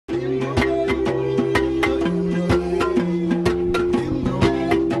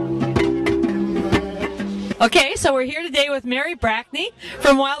Okay, so we're here today with Mary Brackney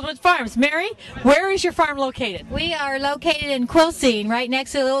from Wildwood Farms. Mary, where is your farm located? We are located in Quilcene, right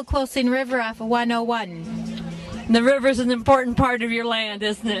next to the little Quilcene River off of 101. The river is an important part of your land,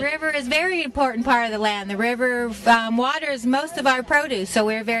 isn't it? The river is a very important part of the land. The river waters most of our produce, so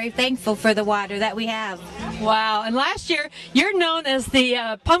we're very thankful for the water that we have. Wow, and last year, you're known as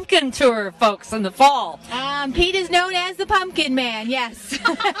the pumpkin tour folks in the fall. Pete is known as the Pumpkin Man, yes.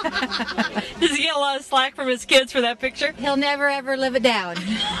 Does he get a lot of slack from his kids for that picture? He'll never ever live it down.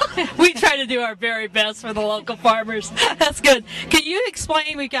 We try to do our very best for the local farmers. That's good. Can you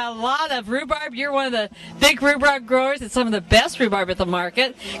explain, we've got a lot of rhubarb. You're one of the big rhubarb growers. It's some of the best rhubarb at the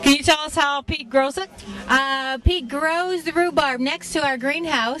market. Can you tell us how Pete grows it? Pete grows the rhubarb next to our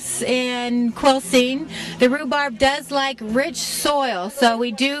greenhouse in Quilcene. The rhubarb does like rich soil, so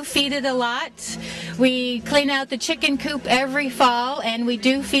we do feed it a lot. We clean out the chicken coop every fall, and we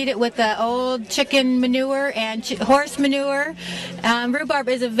do feed it with the old chicken manure and horse manure. Rhubarb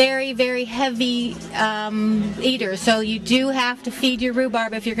is a very, very heavy eater, so you do have to feed your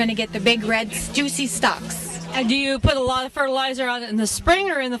rhubarb if you're going to get the big red juicy stalks. And do you put a lot of fertilizer on it in the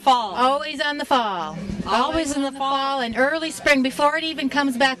spring or in the fall? Always on the fall. Always in the fall and early spring, before it even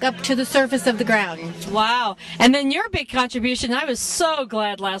comes back up to the surface of the ground. Wow. And then your big contribution, I was so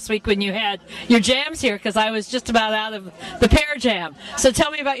glad last week when you had your jams here, because I was just about out of the pear jam. So tell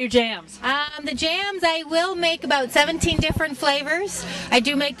me about your jams. The jams, I will make about 17 different flavors. I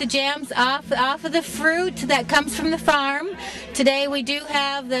do make the jams off of the fruit that comes from the farm. Today we do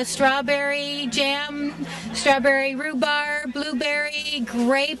have the strawberry jam, strawberry rhubarb, blueberry,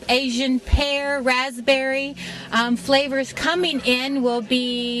 grape, Asian pear, raspberry. Flavors coming in will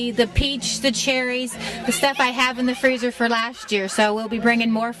be the peach, the cherries, the stuff I have in the freezer for last year, so we'll be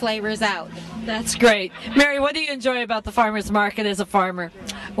bringing more flavors out. That's great. Mary, what do you enjoy about the farmer's market as a farmer?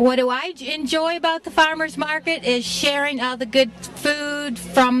 What do I enjoy about the farmer's market is sharing all the good food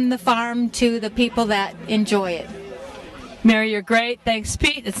from the farm to the people that enjoy it. Mary, you're great. Thanks,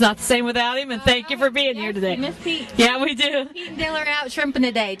 Pete. It's not the same without him, and thank you for being here today. Miss Pete. Yeah, we do. Pete and Dale are out shrimping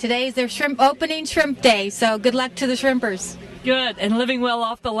today. Today's their opening shrimp day, so good luck to the shrimpers. Good, and living well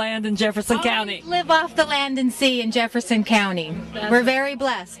off the land in Jefferson County. Live off the land and sea in Jefferson County. We're very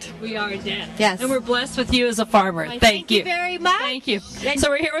blessed. We are, Dan. Yes. And we're blessed with you as a farmer. Thank you very much. Thank you. So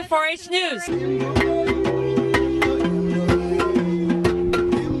we're here with 4-H News.